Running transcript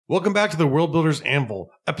Welcome back to the World Builder's Anvil,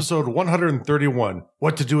 episode 131,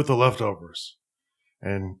 What to Do with the Leftovers.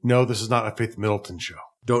 And no, this is not a Faith Middleton show.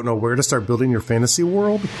 Don't know where to start building your fantasy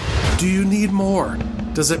world? Do you need more?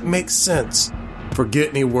 Does it make sense? Forget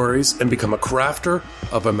any worries and become a crafter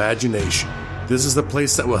of imagination. This is the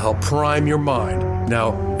place that will help prime your mind.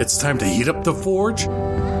 Now, it's time to heat up the forge,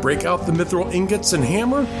 break out the mithril ingots and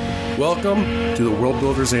hammer. Welcome to the World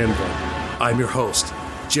Builder's Anvil. I'm your host,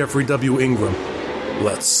 Jeffrey W. Ingram.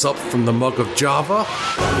 Let's sup from the mug of Java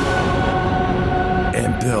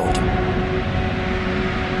and build.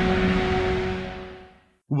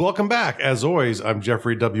 Welcome back. As always, I'm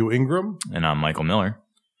Jeffrey W. Ingram. And I'm Michael Miller.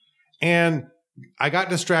 And I got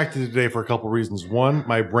distracted today for a couple reasons. One,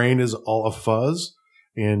 my brain is all afuzz.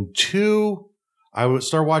 And two, I would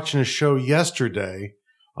start watching a show yesterday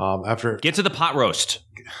after... Get to the pot roast.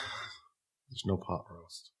 There's no pot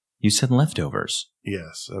roast. You said leftovers.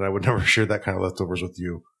 Yes, and I would never share that kind of leftovers with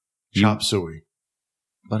you. Chop suey.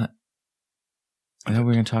 But I thought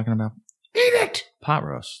we were talking about... Eat it! Pot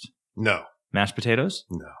roast. No. Mashed potatoes?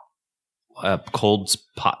 No. Cold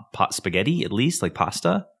pot spaghetti, at least, like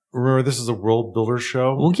pasta? Remember, this is a World Builder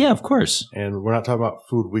show. Well, yeah, of course. And we're not talking about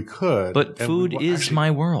food. We could. But food is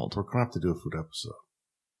my world. We're going to have to do a food episode.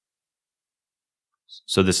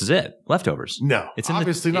 So this is it. Leftovers. No, it's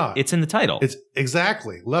obviously not. It's in the title. It's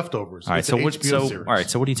exactly leftovers. All right. It's So an what? HBo series. All right.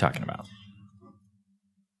 So what are you talking about?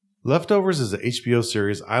 Leftovers is an HBo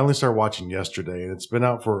series. I only started watching yesterday, and it's been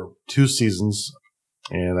out for 2 seasons,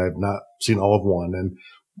 and I've not seen all of one.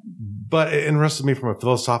 But it interested me from a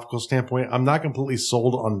philosophical standpoint. I'm not completely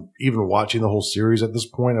sold on even watching the whole series at this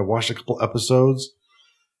point. I've watched a couple episodes,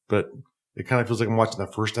 but it kind of feels like I'm watching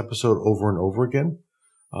the first episode over and over again,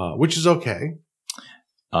 which is okay.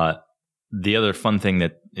 The other fun thing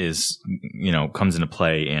that is, comes into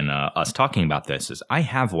play in us talking about this is I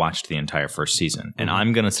have watched the entire first season, and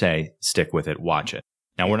I'm going to say stick with it, watch it.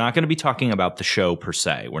 Now, we're not going to be talking about the show per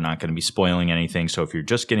se. We're not going to be spoiling anything. So if you're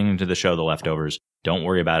just getting into the show, The Leftovers, don't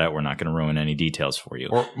worry about it. We're not going to ruin any details for you.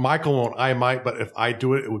 Or Michael won't. I might, but if I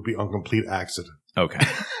do it, it would be on complete accident. Okay.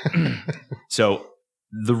 So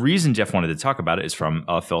the reason Jeff wanted to talk about it is from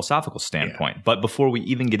a philosophical standpoint. Yeah. But before we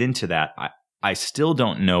even get into that, I still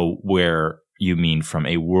don't know where you mean from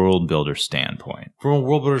a world builder standpoint. From a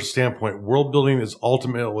world builder standpoint, world building is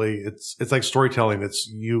ultimately, it's like storytelling. It's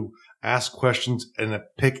you ask questions and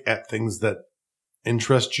pick at things that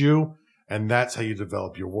interest you, and that's how you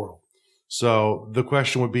develop your world. So the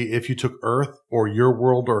question would be, if you took Earth or your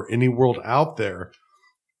world or any world out there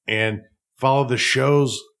and followed the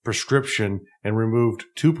show's prescription and removed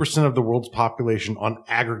 2% of the world's population on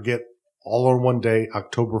aggregate all on one day,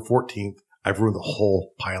 October 14th, I've ruined the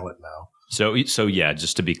whole pilot now. So yeah,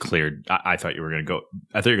 just to be clear, I thought you were going to go.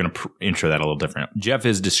 I thought you were going to intro that a little different. Jeff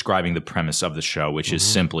is describing the premise of the show, which is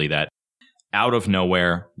simply that out of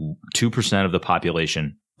nowhere, 2% of the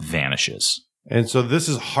population vanishes. And so this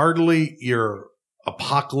is hardly your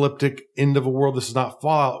apocalyptic end of a world. This is not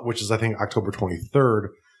Fallout, which is, I think, October 23rd.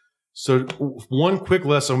 So one quick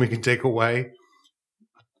lesson we can take away: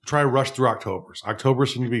 try to rush through Octobers.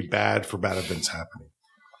 Octobers seem to be bad for bad events happening.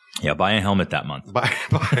 Yeah, buy a helmet that month. Buy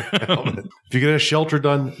a helmet. If you get a shelter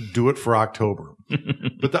done, do it for October.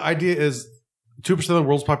 But the idea is 2% of the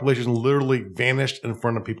world's population literally vanished in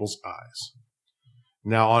front of people's eyes.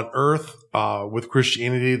 Now, on Earth, with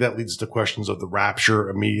Christianity, that leads to questions of the rapture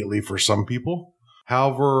immediately for some people.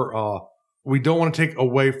 However, we don't want to take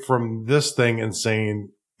away from this thing and saying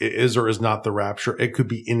it is or is not the rapture. It could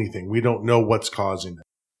be anything. We don't know what's causing it.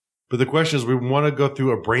 But the question is, we want to go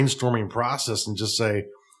through a brainstorming process and just say,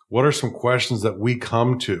 what are some questions that we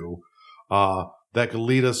come to that could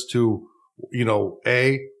lead us to,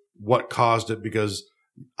 what caused it? Because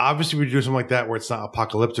obviously, when you do something like that where it's not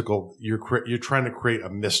apocalyptical, you're trying to create a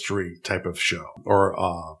mystery type of show or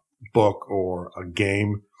a book or a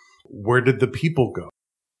game. Where did the people go?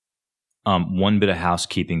 One bit of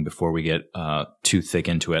housekeeping before we get too thick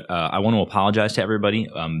into it. I want to apologize to everybody.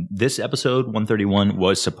 This episode 131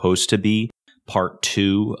 was supposed to be part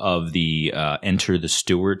 2 of the Enter the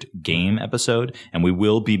Steward game episode, and we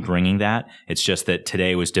will be bringing that. It's just that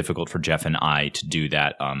today was difficult for Jeff and I to do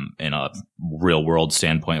that in a real world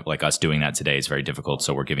standpoint. Like us doing that today is very difficult,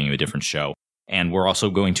 so we're giving you a different show. And we're also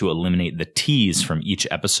going to eliminate the tease from each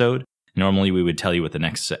episode. Normally, we would tell you what the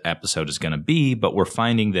next episode is going to be, but we're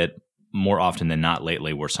finding that more often than not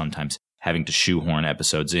lately, we're sometimes having to shoehorn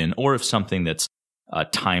episodes in, or if something that's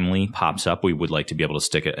timely pops up, we would like to be able to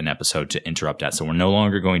stick an episode to interrupt that. So we're no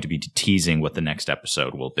longer going to be teasing what the next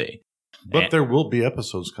episode will be. But there will be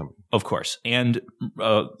episodes coming. Of course. And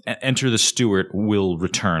Enter the Steward will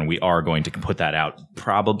return. We are going to put that out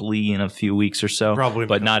probably in a few weeks or so. Probably.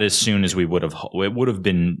 But not as soon as we would have. It would have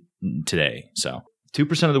been today. So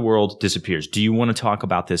 2% of the world disappears. Do you want to talk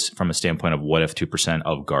about this from a standpoint of what if 2%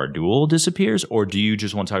 of Gardul disappears? Or do you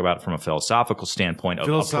just want to talk about it from a philosophical standpoint of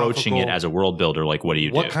approaching it as a world builder? Like, what do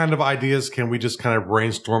you do? What kind of ideas can we just kind of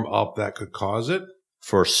brainstorm up that could cause it?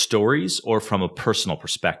 For stories or from a personal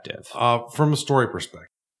perspective? From a story perspective.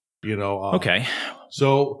 Okay.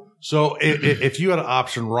 So if you had an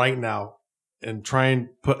option right now and try and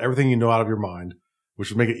put everything you know out of your mind, which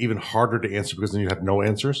would make it even harder to answer because then you have no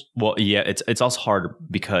answers. Well, yeah, it's also hard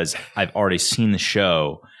because I've already seen the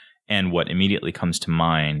show, and what immediately comes to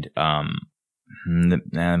mind,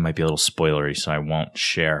 it might be a little spoilery, so I won't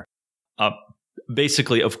share.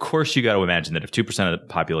 Basically, of course, you got to imagine that if 2% of the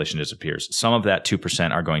population disappears, some of that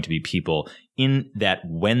 2% are going to be people in that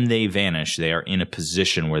when they vanish, they are in a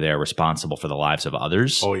position where they are responsible for the lives of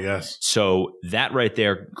others. Oh, yes. So that right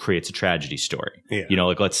there creates a tragedy story. Yeah.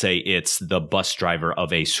 Like let's say it's the bus driver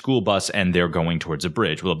of a school bus and they're going towards a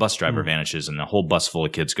bridge. Well, the bus driver vanishes and the whole bus full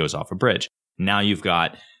of kids goes off a bridge. Now you've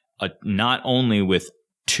got not only with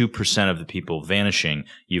 2% of the people vanishing,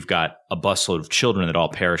 you've got a busload of children that all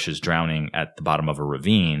perishes drowning at the bottom of a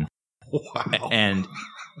ravine. Wow. And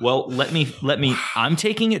well, let me I'm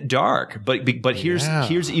taking it dark, but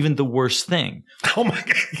here's even the worst thing. Oh my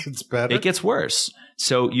God, it gets better. It gets worse.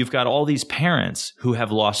 So you've got all these parents who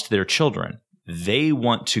have lost their children. They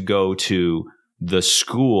want to go to the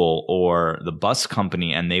school or the bus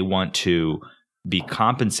company and they want to be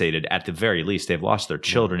compensated. At the very least, they've lost their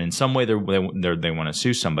children in some way. They want to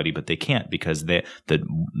sue somebody, but they can't because the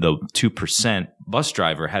 2% bus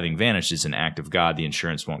driver having vanished is an act of God. The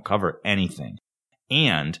insurance won't cover anything,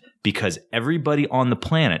 and because everybody on the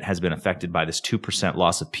planet has been affected by this 2%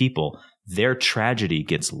 loss of people, their tragedy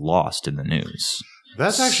gets lost in the news.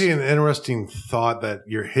 That's actually an interesting thought that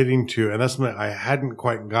you're hitting to, and that's something I hadn't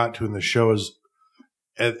quite got to in the show.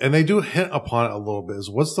 And they do hint upon it a little bit, is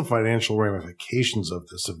what's the financial ramifications of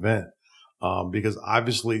this event? Because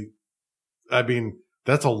obviously, I mean,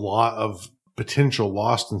 that's a lot of potential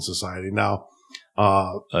lost in society. Now,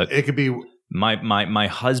 it could be my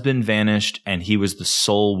husband vanished and he was the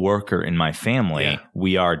sole worker in my family. Yeah.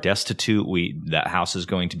 We are destitute. That house is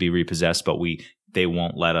going to be repossessed, but they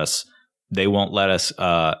won't let us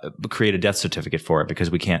create a death certificate for it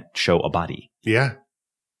because we can't show a body. Yeah.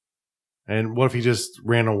 And what if he just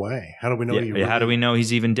ran away? How do we know? How do we know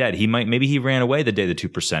he's even dead? Maybe he ran away the day the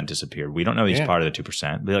 2% disappeared. We don't know he's part of the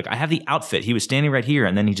 2%. Be like, I have the outfit. He was standing right here,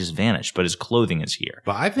 and then he just vanished, but his clothing is here.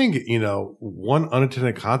 But I think one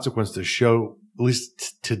unintended consequence the show, at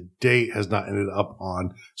least to date, has not ended up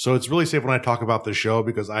on. So it's really safe when I talk about the show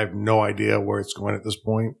because I have no idea where it's going at this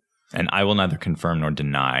point. And I will neither confirm nor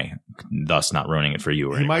deny, thus not ruining it for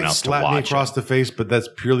you or anyone else to watch. He might slap me across the face, but that's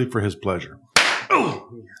purely for his pleasure.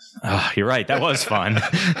 Oh, you're right. That was fun.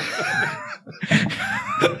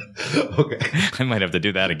 Okay. I might have to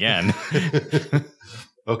do that again.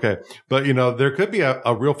 Okay. But, there could be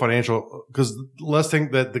a real financial, because let's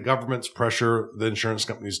think that the government's pressure the insurance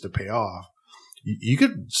companies to pay off. You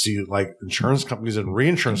could see like insurance companies and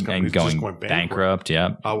reinsurance companies just going bankrupt.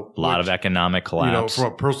 Yeah. A lot of economic collapse. From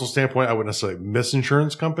a personal standpoint, I wouldn't necessarily miss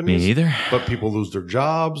insurance companies. Me either. But people lose their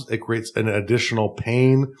jobs. It creates an additional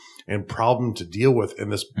pain and problem to deal with.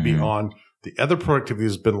 And this beyond the other productivity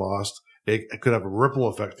has been lost. It could have a ripple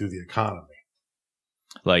effect through the economy.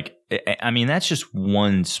 Like, I mean, that's just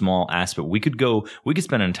one small aspect. We could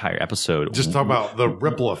spend an entire episode just talk about the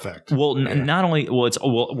ripple effect. Well, not only, that's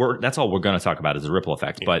all we're going to talk about is the ripple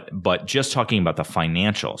effect, but just talking about the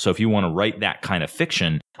financial. So if you want to write that kind of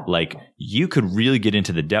fiction, like you could really get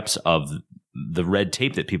into the depths of the red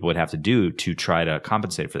tape that people would have to do to try to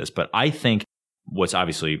compensate for this. But I think what's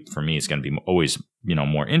obviously for me is going to be always,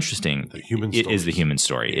 more interesting. The human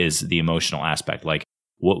story is the emotional aspect. Like,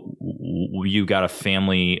 you've got a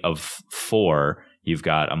family of 4. You've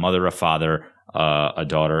got a mother, a father, a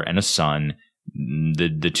daughter, and a son.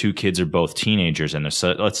 The 2 kids are both teenagers, and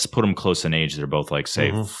let's put them close in age. They're both like,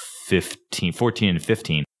 say, 14 and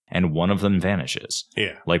 15, and one of them vanishes.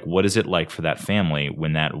 Yeah. Like, what is it like for that family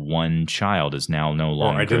when that one child is now no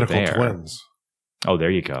longer there? Identical twins. Oh,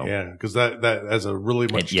 there you go. Yeah, because that has a really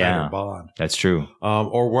much tighter bond. That's true.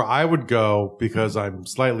 Or where I would go, because I'm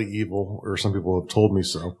slightly evil, or some people have told me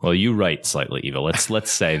so. Well, you write slightly evil.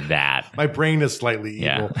 Let's say that. My brain is slightly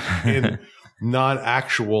evil in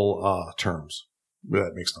non-actual terms.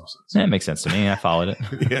 That makes no sense. That makes sense to me. I followed it.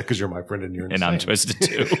 Yeah, because you're my friend and you're insane. And I'm twisted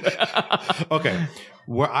too. Okay.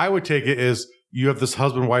 Where I would take it is you have this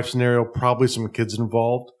husband-wife scenario, probably some kids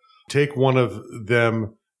involved. take one of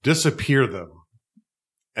them, disappear them.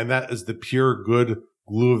 And that is the pure good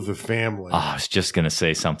glue of the family. Oh, I was just going to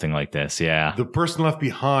say something like this. Yeah. The person left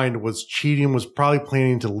behind was cheating, was probably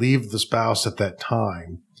planning to leave the spouse at that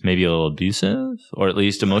time. Maybe a little abusive, or at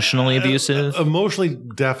least emotionally abusive? Emotionally,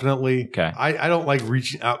 definitely. Okay. I don't like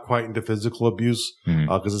reaching out quite into physical abuse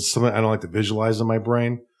because it's something I don't like to visualize in my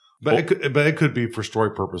brain. But it could be for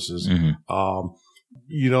story purposes.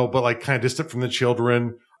 But like kind of distant from the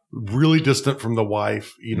children, really distant from the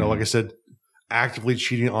wife. Like I said, actively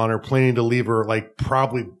cheating on her, planning to leave her like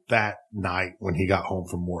probably that night when he got home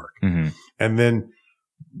from work. And then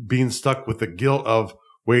being stuck with the guilt of,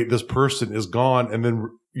 wait, this person is gone. And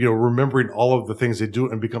then, remembering all of the things they do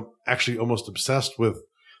and become actually almost obsessed with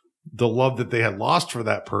the love that they had lost for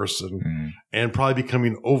that person and probably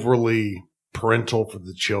becoming overly parental for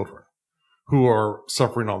the children who are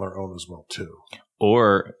suffering on their own as well too.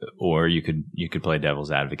 Or you could play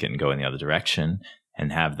devil's advocate and go in the other direction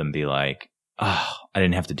and have them be like, oh, I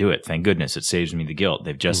didn't have to do it. Thank goodness. It saves me the guilt.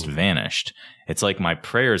 They've just vanished. It's like my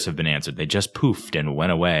prayers have been answered. They just poofed and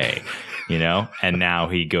went away, and now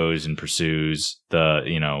he goes and pursues the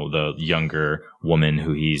younger woman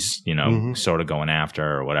who he's, sort of going after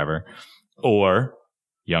or whatever. Or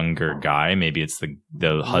younger guy. Maybe it's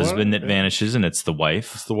the husband that vanishes and it's the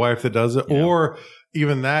wife. It's the wife that does it. Or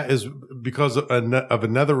even that is because of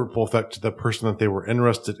another ripple effect to the person that they were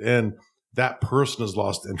interested in. That person has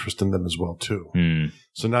lost interest in them as well too.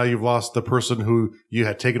 So now you've lost the person who you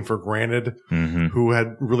had taken for granted, who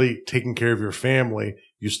had really taken care of your family.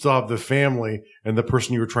 You still have the family, and the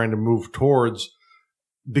person you were trying to move towards,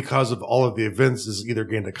 because of all of the events, is either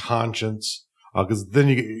gained a conscience, because then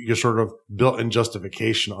you're sort of built in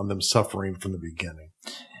justification on them suffering from the beginning.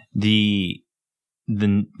 The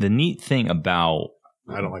neat thing about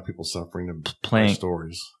I don't like people suffering in playing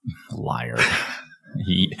stories. Liar.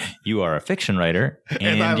 You are a fiction writer,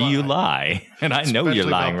 and you lie. And I know you're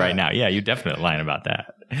lying right now. Yeah, you're definitely lying about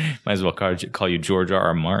that. Might as well call you George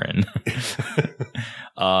R. Martin.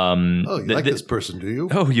 You like this person, do you?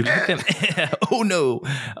 Oh, you like them? Oh, no.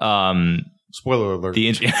 Spoiler alert. The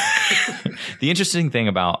interesting thing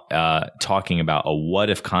about talking about a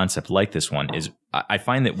what-if concept like this one is I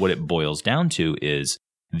find that what it boils down to is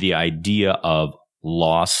the idea of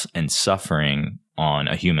loss and suffering on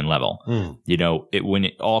a human level. When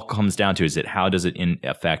it all comes down to is that how does it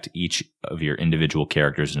affect each of your individual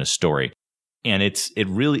characters in a story? And it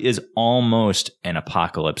really is almost an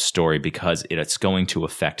apocalypse story because it's going to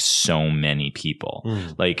affect so many people.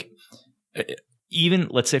 Like even,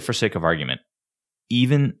 let's say for sake of argument,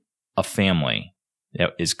 even a family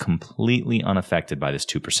that is completely unaffected by this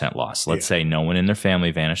 2% loss. Let's say no one in their family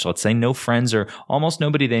vanished. Let's say no friends or almost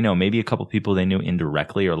nobody they know. Maybe a couple people they knew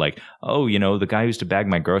indirectly, or like, oh, the guy who used to bag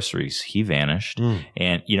my groceries, he vanished.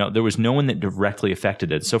 And, there was no one that directly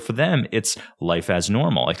affected it. So for them, it's life as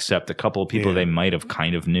normal, except a couple of people they might have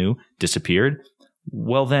kind of knew disappeared.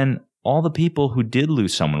 Well, then all the people who did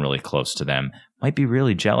lose someone really close to them might be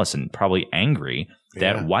really jealous and probably angry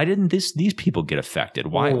that why didn't these people get affected?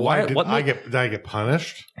 Why did I get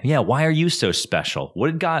punished? Yeah, why are you so special?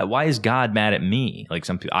 Why is God mad at me? Like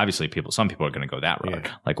some people are going to go that route.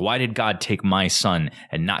 Yeah. Like, why did God take my son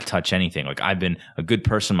and not touch anything? Like, I've been a good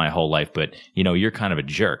person my whole life, but you're kind of a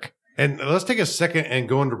jerk. And let's take a second and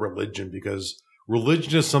go into religion, because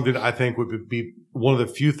religion is something that I think would be one of the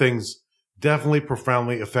few things definitely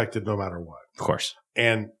profoundly affected no matter what. Of course.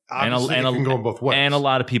 And obviously it can go in both ways. And a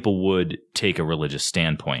lot of people would take a religious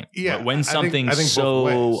standpoint. Yeah. But when something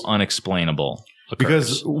so unexplainable occurs.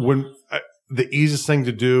 Because when the easiest thing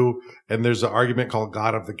to do, and there's an argument called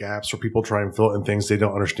God of the gaps, where people try and fill in things they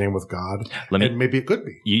don't understand with God. And maybe it could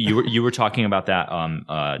be. You were talking about that.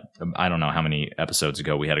 I don't know how many episodes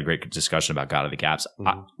ago we had a great discussion about God of the gaps.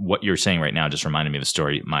 What you're saying right now just reminded me of a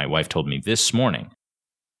story my wife told me this morning.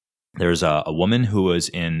 There's a woman who was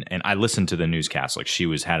in, and I listened to the newscast, like she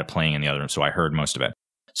had it playing in the other room, so I heard most of it.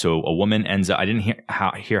 So a woman ends up, I didn't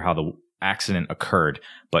hear how the accident occurred,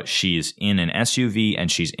 but she's in an SUV and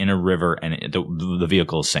she's in a river and the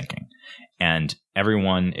vehicle is sinking. And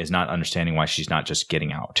everyone is not understanding why she's not just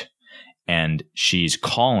getting out. And she's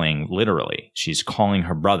calling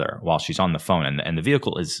her brother while she's on the phone, and the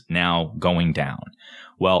vehicle is now going down.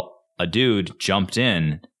 Well, a dude jumped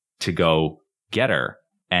in to go get her.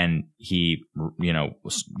 And he,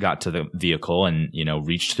 got to the vehicle and,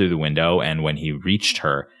 reached through the window. And when he reached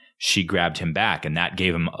her, she grabbed him back. And that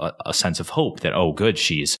gave him a sense of hope that, oh, good,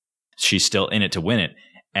 she's still in it to win it.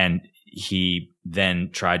 And he then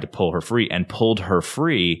tried to pull her free and pulled her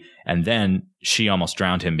free. And then she almost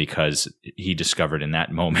drowned him because he discovered in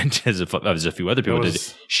that moment, as a few other people did,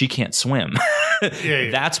 she can't swim.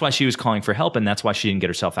 Yeah. That's why she was calling for help, and that's why she didn't get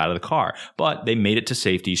herself out of the car. But they made it to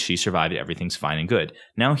safety. She survived. Everything's fine and good.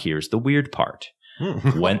 Now here's the weird part.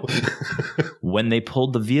 When they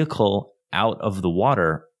pulled the vehicle out of the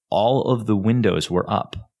water, all of the windows were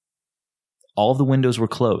up. All the windows were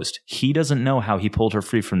closed. He doesn't know how he pulled her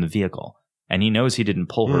free from the vehicle, and he knows he didn't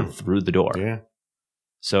pull her through the door. Yeah.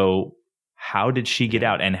 So how did she get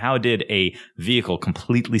out? And how did a vehicle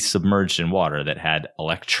completely submerged in water that had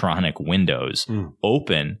electronic windows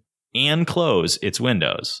open and close its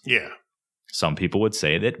windows? Yeah. Some people would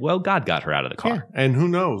say that, well, God got her out of the car. Yeah. And who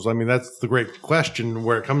knows? I mean, that's the great question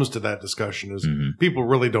where it comes to that discussion is people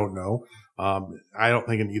really don't know. I don't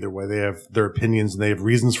think in either way. They have their opinions and they have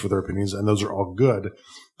reasons for their opinions, and those are all good.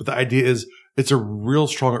 But the idea is it's a real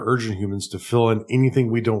strong urge in humans to fill in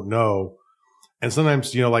anything we don't know. And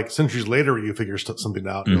sometimes, like centuries later, you figure something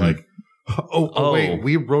out. And you're like, oh, wait,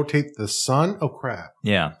 we rotate the sun? Oh, crap.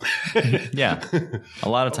 Yeah. Yeah. A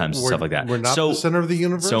lot of times, stuff like that. We're not the center of the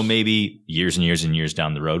universe. So maybe years and years and years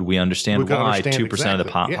down the road, we understand why 2% of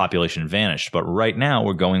the population vanished. But right now,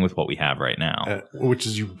 we're going with what we have right now. Which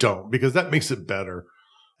is you don't, because that makes it better.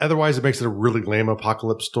 Otherwise, it makes it a really lame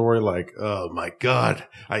apocalypse story. Like, oh, my God,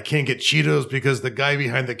 I can't get Cheetos because the guy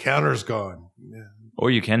behind the counter is gone. Yeah. Or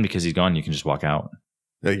you can, because he's gone, you can just walk out.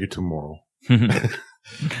 Yeah, you're too moral.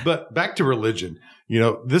 But back to religion,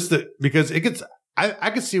 because it gets, I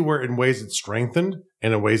could see where in ways it's strengthened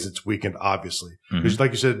and in ways it's weakened, obviously. Because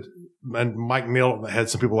like you said, and Mike nailed it on the head,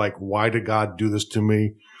 some people like, why did God do this to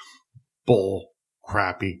me? Bull,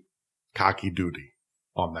 crappy, cocky duty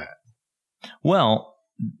on that. Well,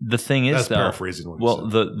 the thing is, that's paraphrasing what well,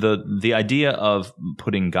 the idea of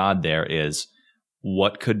putting God there is,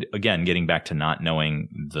 what could, again, getting back to not knowing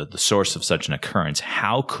the source of such an occurrence,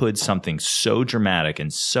 how could something so dramatic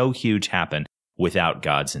and so huge happen without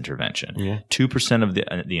God's intervention? Yeah. 2% of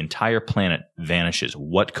the entire planet vanishes.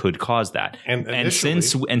 What could cause that? And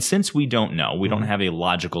since we don't know, we don't have a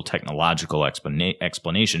logical, technological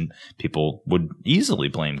explanation, people would easily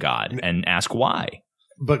blame God and ask why.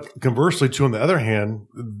 But conversely, too, on the other hand,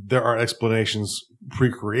 there are explanations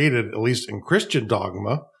pre-created, at least in Christian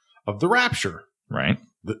dogma, of the rapture. Right.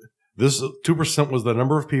 This 2% was the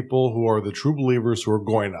number of people who are the true believers who are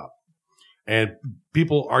going up. And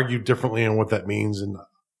people argue differently on what that means. And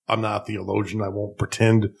I'm not a theologian. I won't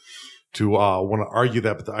pretend to want to argue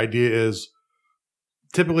that. But the idea is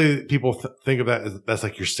typically people think of that as that's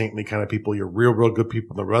like your saintly kind of people, your real good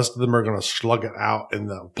people. The rest of them are going to slug it out in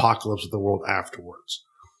the apocalypse of the world afterwards.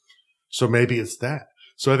 So maybe it's that.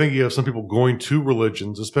 So I think you have some people going to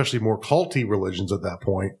religions, especially more culty religions at that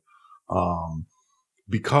point.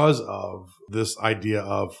 Because of this idea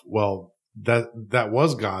of, well, that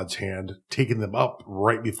was God's hand taking them up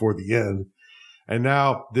right before the end. And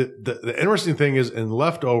now the interesting thing is in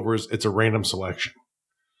leftovers, it's a random selection.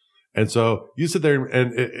 And so you sit there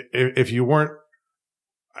and if you weren't,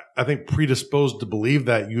 I think, predisposed to believe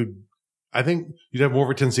that, I think you'd have more of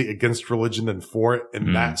a tendency against religion than for it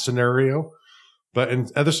in that scenario. But in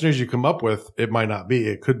other scenarios you come up with, it might not be.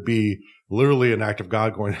 It could be literally an act of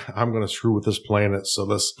God going, I'm going to screw with this planet, so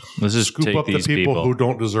let's just scoop up the people who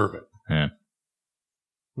don't deserve it. Yeah.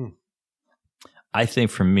 I think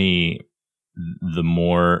for me, the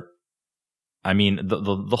more,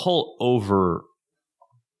 the whole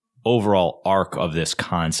overall arc of this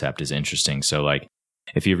concept is interesting. So like,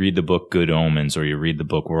 if you read the book Good Omens or you read the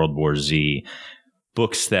book World War Z,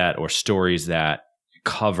 books or stories that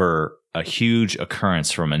cover a huge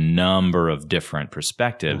occurrence from a number of different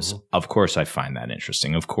perspectives, of course I find that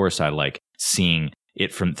interesting. Of course I like seeing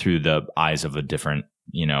it through the eyes of a different,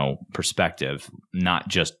 perspective, not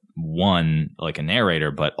just one, like a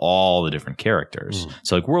narrator, but all the different characters.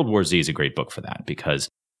 So like World War Z is a great book for that, because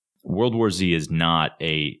World War Z is not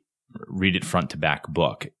a read it front to back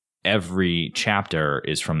book. Every chapter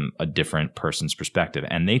is from a different person's perspective,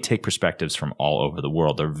 and they take perspectives from all over the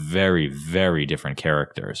world. They're very, very different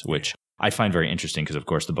characters, which I find very interesting because, of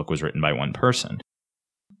course, the book was written by one person.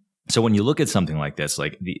 So when you look at something like this,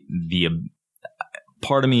 like the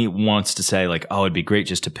part of me wants to say, like, oh, it'd be great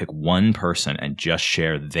just to pick one person and just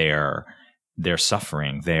share their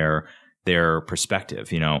suffering, their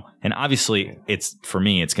perspective, And obviously, for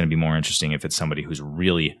me, it's going to be more interesting if it's somebody who's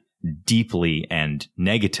really deeply and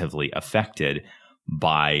negatively affected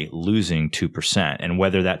by losing 2%, and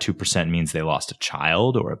whether that 2% means they lost a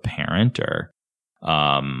child or a parent or,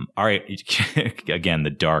 all right, again,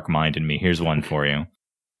 the dark mind in me. Here's one for you.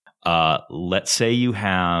 Let's say you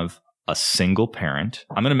have a single parent.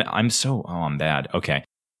 I'm bad. Okay.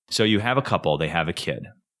 So you have a couple, they have a kid.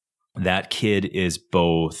 that kid is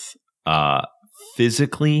both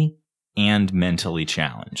physically and mentally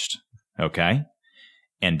challenged. Okay.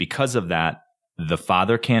 And because of that, the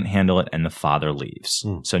father can't handle it and the father leaves.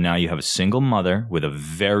 So now you have a single mother with a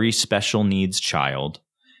very special needs child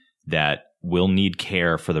that will need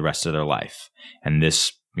care for the rest of their life. And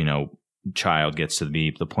this, child gets to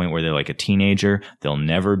be the point where they're like a teenager. They'll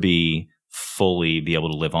never be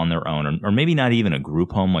able to live on their own, or maybe not even a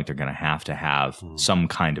group home. Like they're going to have some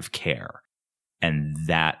kind of care. And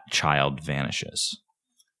that child vanishes.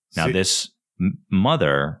 Now, this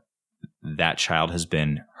mother, that child has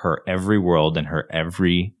been her every world and her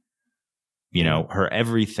every, her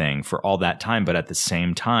everything for all that time. But at the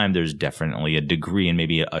same time, there's definitely a degree and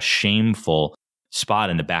maybe a shameful spot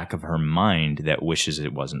in the back of her mind that wishes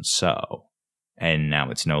it wasn't so. And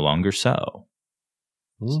now it's no longer so.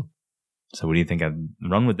 So what do you think? I'd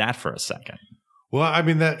run with that for a second. Well, I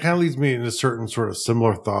mean, that kind of leads me into certain sort of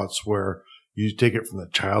similar thoughts where you take it from the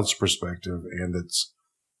child's perspective, and it's,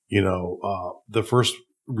 the first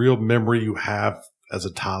real memory you have as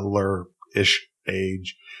a toddler-ish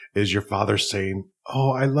age is your father saying,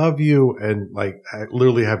 "Oh, I love you," and like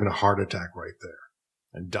literally having a heart attack right there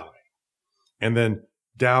and dying. And then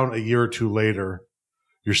down a year or two later,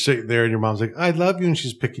 you're sitting there and your mom's like, "I love you," and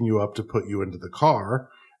she's picking you up to put you into the car,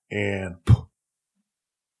 and poof,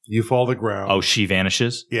 you fall to the ground. Oh, she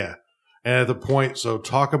vanishes? Yeah. And at the point, so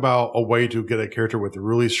talk about a way to get a character with a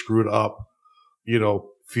really screwed up,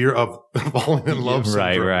 fear of falling in love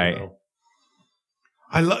syndrome. Right.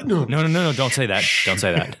 I love no. Don't say that. Don't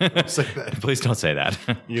say that. Don't say that. Please don't say that.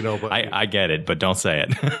 But I get it, but don't say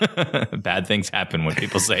it. Bad things happen when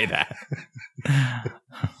people say that.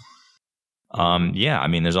 I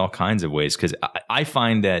mean, there's all kinds of ways, because I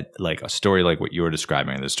find that like a story like what you were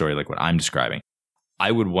describing, or the story like what I'm describing,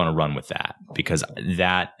 I would want to run with that, because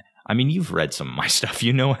you've read some of my stuff.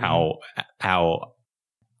 You know how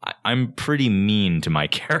I'm pretty mean to my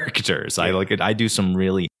characters. Yeah. I do some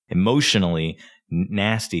really emotionally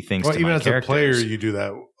nasty things to my characters. Even as a player, you do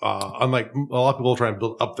that. Unlike a lot of people try and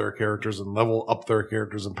build up their characters and level up their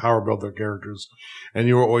characters and power build their characters. And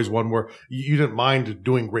you were always one where you didn't mind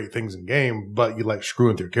doing great things in game, but you like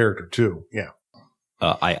screwing with your character too. Yeah.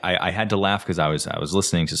 I had to laugh because I was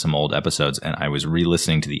listening to some old episodes, and I was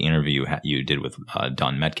re-listening to the interview you did with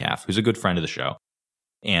Don Metcalf, who's a good friend of the show.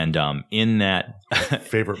 And in that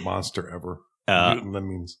favorite monster ever, mutant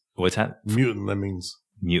lemmings. What's that? Mutant lemmings.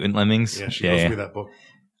 Mutant lemmings. Yeah, she owes me that book.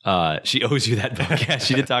 She owes you that book. Yeah,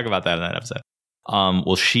 she did talk about that in that episode.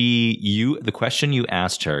 The question you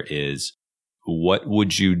asked her is, what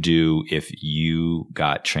would you do if you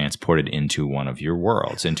got transported into one of your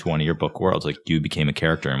worlds, into one of your book worlds? Like you became a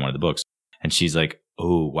character in one of the books. And she's like,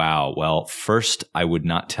 "Oh, wow. Well, first, I would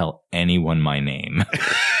not tell anyone my name."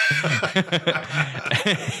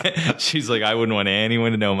 She's like, "I wouldn't want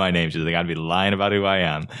anyone to know my name." She's like, "I'd be lying about who I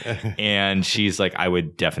am." And she's like, "I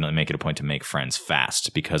would definitely make it a point to make friends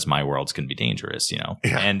fast, because my world's can be dangerous, Yeah.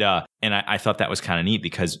 And I thought that was kind of neat,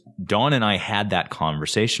 because Dawn and I had that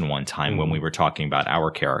conversation one time when we were talking about our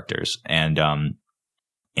characters. And Dawn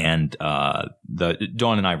and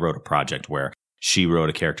I wrote a project where she wrote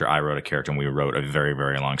a character, I wrote a character, and we wrote a very,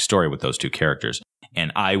 very long story with those two characters.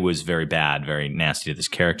 And I was very bad, very nasty to this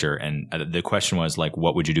character. And the question was like,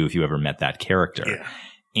 what would you do if you ever met that character? Yeah.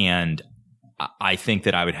 And I think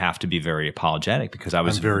that I would have to be very apologetic, because I'm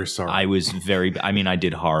very sorry. I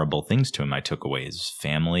did horrible things to him. I took away his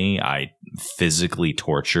family. I physically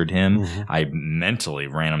tortured him. I mentally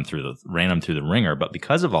ran him through the ringer. But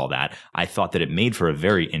because of all that, I thought that it made for a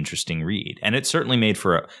very interesting read. And it certainly made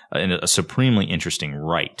for a supremely interesting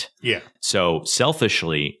write. Yeah. So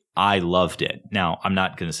selfishly, I loved it. Now, I'm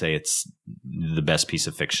not going to say it's the best piece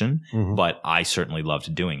of fiction, but I certainly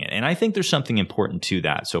loved doing it. And I think there's something important to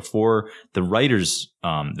that. So for the writers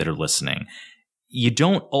that are listening, you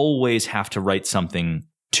don't always have to write something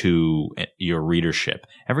to your readership.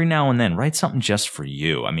 Every now and then, write something just for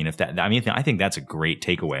you. I think that's a great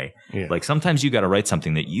takeaway. Yeah. Like sometimes you got to write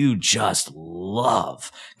something that you just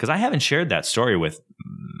love. Because I haven't shared that story with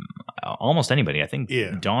almost anybody. I think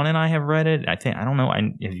Dawn and I have read it.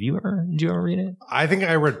 Did you ever read it? I think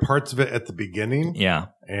I read parts of it at the beginning. Yeah.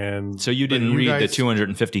 And so you didn't read the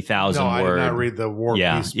 250,000 word. No, I did not read the War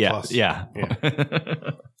Peace Plus. Yeah.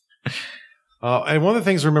 And one of the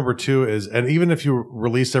things to remember too is, and even if you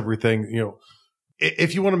release everything,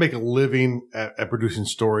 if you want to make a living at producing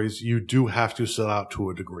stories, you do have to sell out to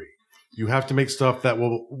a degree. You have to make stuff that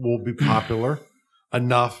will be popular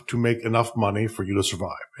enough to make enough money for you to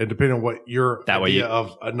survive. And depending on what your idea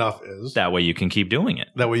of enough is. That way you can keep doing it.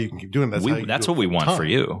 That's what we want for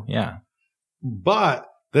you. Yeah. But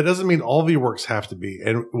That doesn't mean all of your works have to be,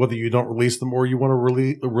 and whether you don't release them or you want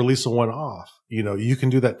to release a one-off, you can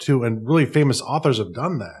do that too. And really famous authors have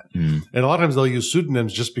done that. And a lot of times they'll use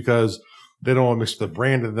pseudonyms just because they don't want to mix with the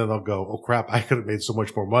brand, and then they'll go, oh crap, I could have made so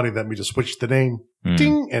much more money. Let me just switch the name.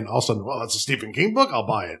 Ding. And all of a sudden, well, that's a Stephen King book. I'll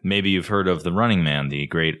buy it. Maybe you've heard of The Running Man, the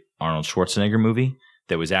great Arnold Schwarzenegger movie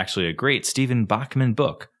that was actually a great Stephen Bachman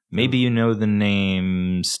book. Maybe you know the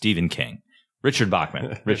name Stephen King. Richard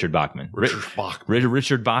Bachman,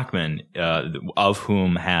 of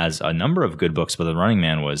whom has a number of good books, but The Running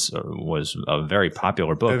Man was a very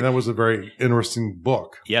popular book. And that was a very interesting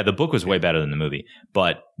book. Yeah, the book was way better than the movie,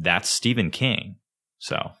 but that's Stephen King.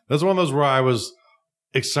 So that's one of those where I was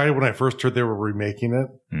excited when I first heard they were remaking it.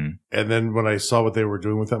 And then when I saw what they were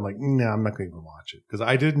doing with it, I'm like, no, I'm not going to even watch it. Because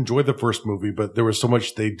I did enjoy the first movie, but there was so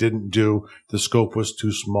much they didn't do. The scope was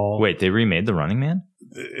too small. Wait, they remade The Running Man?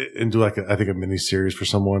 And do I think a mini series for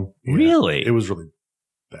someone. Yeah, really? It was really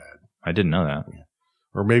bad. I didn't know that. Yeah.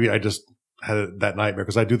 Or maybe I just had that nightmare,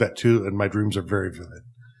 because I do that too, and my dreams are very vivid.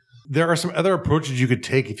 There are some other approaches you could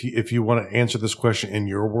take if you want to answer this question in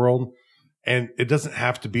your world. And it doesn't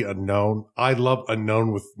have to be unknown. I love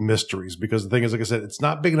unknown with mysteries, because the thing is, like I said, it's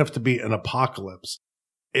not big enough to be an apocalypse.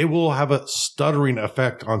 It will have a stuttering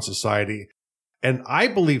effect on society. And I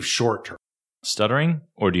believe short term. Stuttering,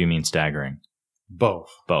 or do you mean staggering? Both.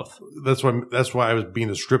 Both. That's why I was being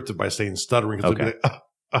descriptive by saying stuttering. Okay.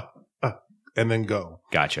 Like, and then go.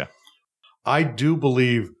 Gotcha. I do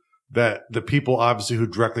believe that the people, obviously, who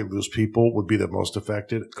directly lose people would be the most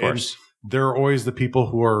affected. Of course. And there are always the people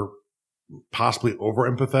who are possibly over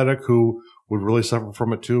empathetic who would really suffer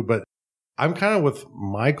from it too. But I'm kind of with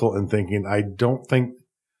Michael in thinking, I don't think,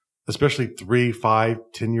 especially 3, 5,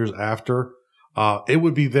 10 years after, it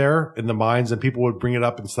would be there in the minds, and people would bring it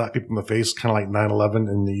up and slap people in the face, kind of like 9/11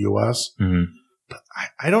 in the US. But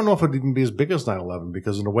I don't know if it would even be as big as 9/11,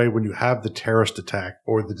 because in a way, when you have the terrorist attack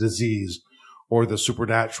or the disease or the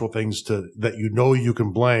supernatural things that you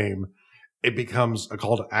can blame, it becomes a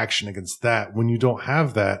call to action against that. When you don't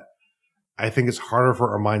have that, I think it's harder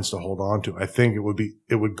for our minds to hold on to. I think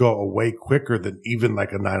it would go away quicker than even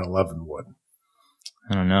like a 9/11 would.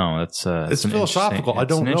 I don't know. It's philosophical. I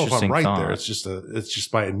don't know if I'm right thought. there. It's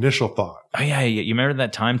just my initial thought. Oh yeah, you remember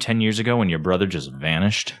that time 10 years ago when your brother just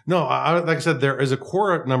vanished? No, like I said, there is a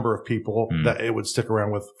core number of people that it would stick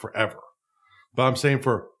around with forever. But I'm saying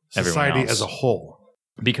for society as a whole.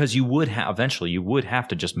 Because eventually you would have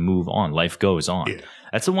to just move on. Life goes on. Yeah.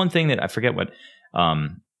 That's the one thing that I forget what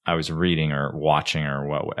I was reading or watching, or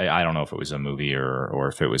what, I don't know if it was a movie or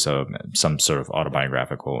if it was some sort of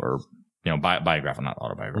autobiographical or, biographical, not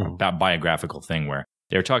autobiographical, biographical thing where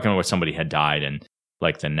they were talking about what somebody had died and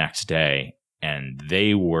like the next day, and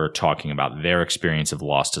they were talking about their experience of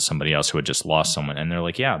loss to somebody else who had just lost someone. And they're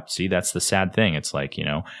like, yeah, see, that's the sad thing. It's like,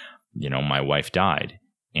 my wife died,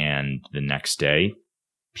 and the next day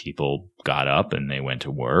people got up and they went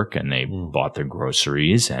to work and they bought their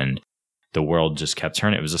groceries, and the world just kept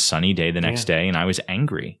turning. It was a sunny day the next day, and I was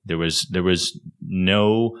angry. The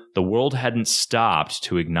world hadn't stopped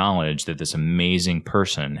to acknowledge that this amazing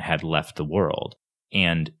person had left the world,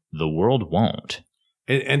 and the world won't.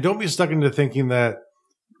 And don't be stuck into thinking that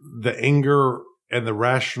the anger and the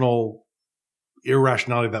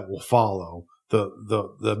irrationality that will follow,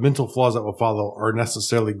 the mental flaws that will follow, are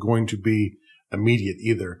necessarily going to be immediate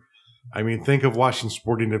either. I mean, think of watching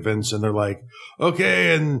sporting events, and they're like,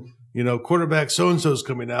 okay, and quarterback so-and-so is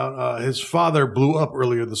coming out. His father blew up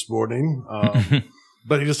earlier this morning,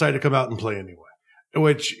 but he decided to come out and play anyway.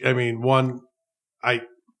 Which, I mean,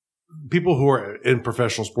 people who are in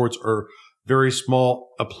professional sports or very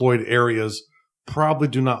small employed areas probably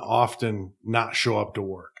do not often not show up to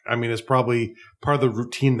work. I mean, it's probably part of the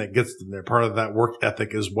routine that gets them there. Part of that work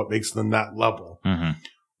ethic is what makes them that level.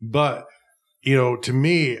 But, to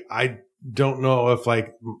me, I don't know if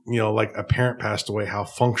like a parent passed away, how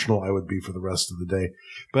functional I would be for the rest of the day,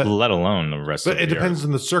 but let alone the rest of the year. But it depends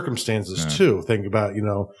on the circumstances too. Think about,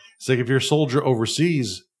 it's like if you're a soldier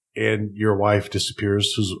overseas and your wife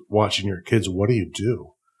disappears, who's watching your kids, what do you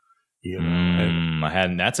do?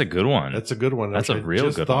 That's a good one. That's a good one. That's a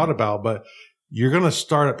real good thought one. About, but you're going to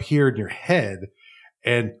start up here in your head,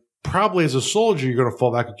 and probably as a soldier, you're going to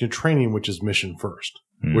fall back into your training, which is mission first,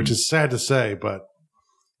 which is sad to say, but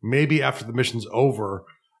maybe after the mission's over,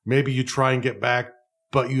 maybe you try and get back,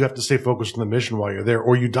 but you have to stay focused on the mission while you're there,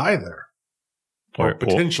 or you die there. Or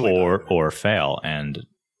potentially or fail and,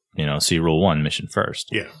 see rule 1, mission first.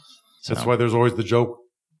 Yeah. So. That's why there's always the joke.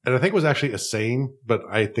 And I think it was actually a saying, but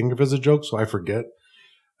I think of it as a joke, so I forget,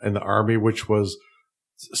 in the Army, which was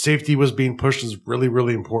safety was being pushed as really,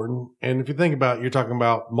 really important. And if you think about it, you're talking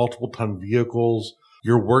about multiple ton vehicles,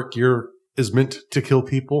 Your work gear is meant to kill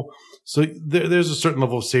people. So there's a certain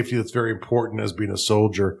level of safety that's very important as being a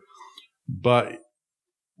soldier. But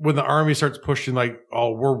when the Army starts pushing like,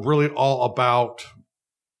 oh, we're all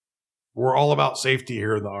about safety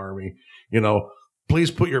here in the Army, please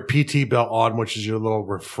put your PT belt on, which is your little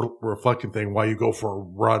reflecting thing while you go for a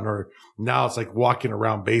run. Or now it's like walking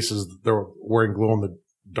around bases. They're wearing glow in the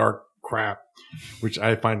dark crap, which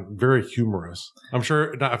I find very humorous. I'm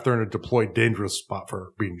sure not if they're in a deployed dangerous spot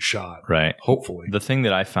for being shot. Right. Hopefully. The thing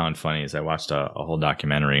that I found funny is I watched a whole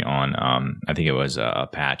documentary on, I think it was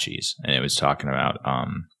Apaches, and it was talking about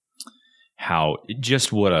how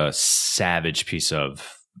just what a savage piece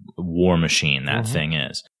of war machine that thing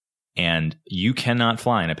is. And you cannot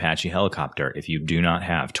fly an Apache helicopter if you do not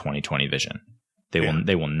have 20/20 vision.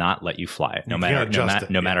 They will not let you fly it, no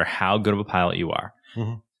matter how good of a pilot you are.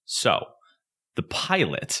 So the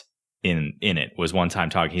pilot in it was one time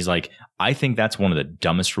talking. He's like, I think that's one of the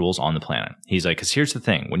dumbest rules on the planet. He's like, because here's the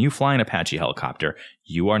thing: when you fly an Apache helicopter,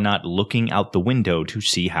 you are not looking out the window to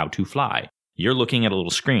see how to fly. You're looking at a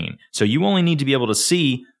little screen, so you only need to be able to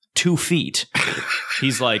see 2 feet.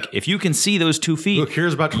 He's like, if you can see those 2 feet, look,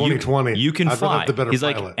 here's about 20/20. You can fly. He's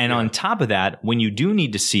like, pilot. and on top of that, when you do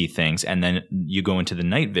need to see things, and then you go into the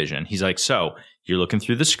night vision, he's like, so you're looking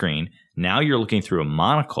through the screen. Now you're looking through a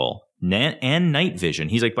monocle and night vision.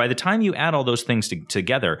 He's like, by the time you add all those things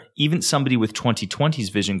together, even somebody with 20/20's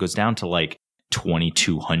vision goes down to like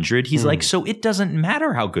 2200. He's like, so it doesn't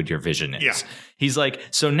matter how good your vision is. Yeah. He's like,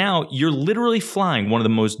 so now you're literally flying one of the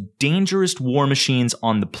most dangerous war machines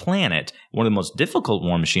on the planet, one of the most difficult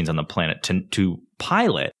war machines on the planet to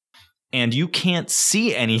pilot, and you can't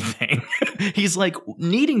see anything. He's like,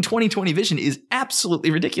 needing 20/20 vision is absolutely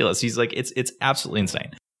ridiculous. He's like, it's absolutely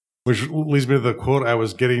insane. Which leads me to the quote I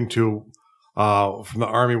was getting to from the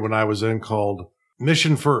Army when I was in, called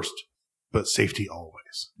 "Mission first, but safety always."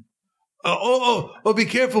 Be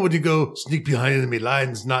careful when you go sneak behind enemy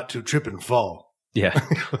lines, not to trip and fall. Yeah.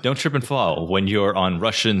 Don't trip and fall when you're on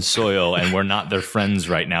Russian soil and we're not their friends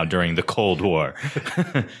right now during the Cold War.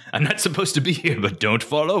 I'm not supposed to be here, but don't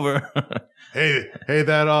fall over. Hey,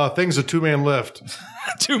 that thing's a 2-man lift.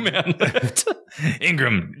 2-man lift.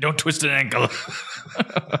 Ingram, don't twist an ankle.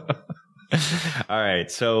 All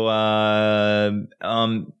right. So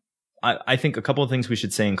I think a couple of things we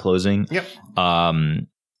should say in closing. Yep.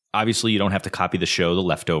 Obviously, you don't have to copy the show, The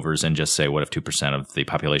Leftovers, and just say, what if 2% of the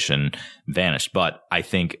population vanished? But I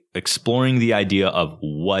think exploring the idea of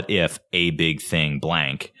what if a big thing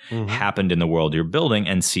blank happened in the world you're building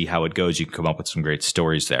and see how it goes, you can come up with some great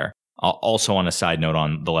stories there. Also, on a side note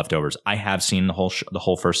on The Leftovers, I have seen the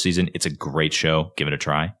whole first season. It's a great show. Give it a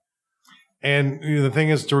try. And the thing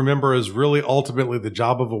is to remember is really ultimately the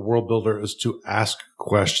job of a world builder is to ask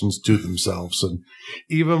questions to themselves. And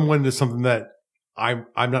even when there's something that I'm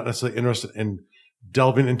not necessarily interested in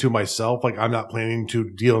delving into myself, like I'm not planning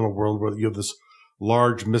to deal in a world where you have this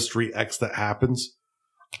large mystery X that happens.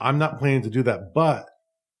 I'm not planning to do that, but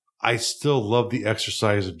I still love the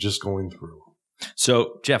exercise of just going through.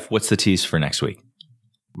 So, Jeff, what's the tease for next week?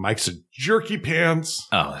 Mike's a jerky pants.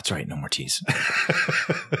 Oh, that's right. No more tease.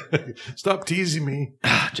 Stop teasing me.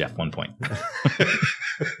 Jeff, 1 point.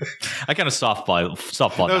 I kind of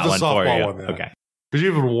softball that one for you. One, yeah. Okay. Because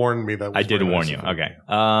you even warned me that. I did warn you. Okay.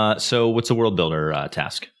 So what's a world builder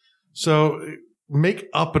task? So make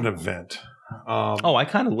up an event. I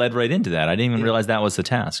kind of led right into that. I didn't even realize that was the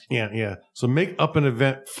task. Yeah. So make up an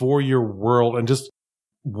event for your world and just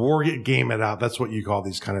game it out. That's what you call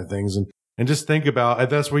these kind of things. And just think about,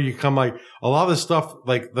 that's where you come, like a lot of the stuff,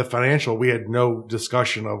 like the financial, we had no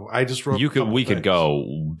discussion of. I just wrote. We could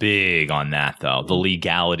go big on that though, the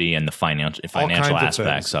legality and the financial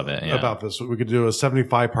aspects of it. Yeah. About this, we could do a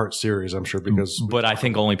 75-part series, I'm sure, because. But I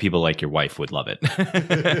think only people like your wife would love it.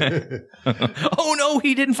 Oh no,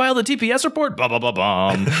 he didn't file the TPS report.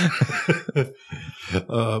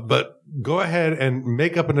 But go ahead and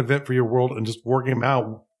make up an event for your world and just work them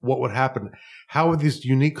out. What would happen? How would these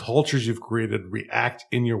unique cultures you've created react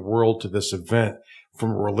in your world to this event from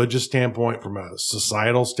a religious standpoint, from a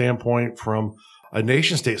societal standpoint, from a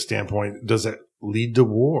nation state standpoint? Does it lead to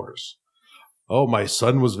wars? Oh, my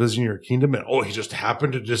son was visiting your kingdom and he just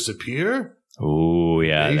happened to disappear? Oh,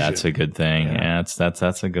 yeah, that's a good thing. Yeah,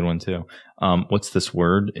 that's a good one too. What's this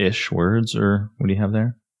words or what do you have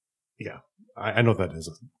there? Yeah, I know what that is.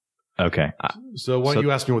 Okay. So why don't you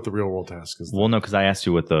ask me what the real world task is? Well, no, because I asked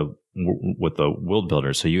you what the world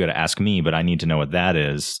builder. So you got to ask me, but I need to know what that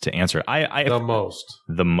is to answer. The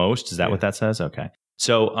most. Is that what that says? Okay.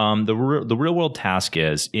 So the real world task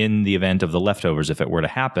is, in the event of the leftovers, if it were to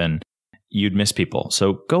happen, you'd miss people.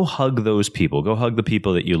 So go hug those people. Go hug the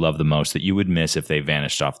people that you love the most that you would miss if they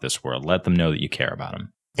vanished off this world. Let them know that you care about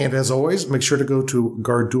them. And as always, make sure to go to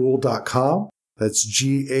gardul.com. That's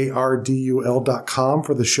GARDUL.com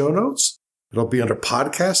for the show notes. It'll be under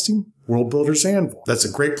Podcasting, World Builders Anvil. That's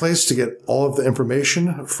a great place to get all of the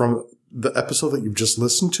information from the episode that you've just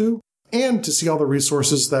listened to and to see all the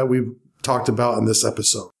resources that we've talked about in this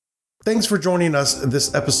episode. Thanks for joining us in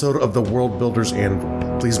this episode of the World Builders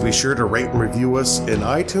Anvil. Please be sure to rate and review us in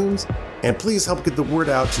iTunes, and please help get the word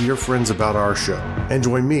out to your friends about our show. And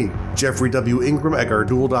join me, Jeffrey W. Ingram at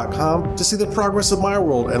Gardul.com, to see the progress of my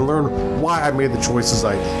world and learn why I made the choices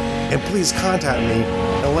I did. And please contact me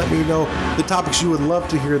and let me know the topics you would love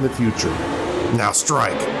to hear in the future. Now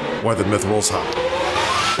strike while the myth rolls high.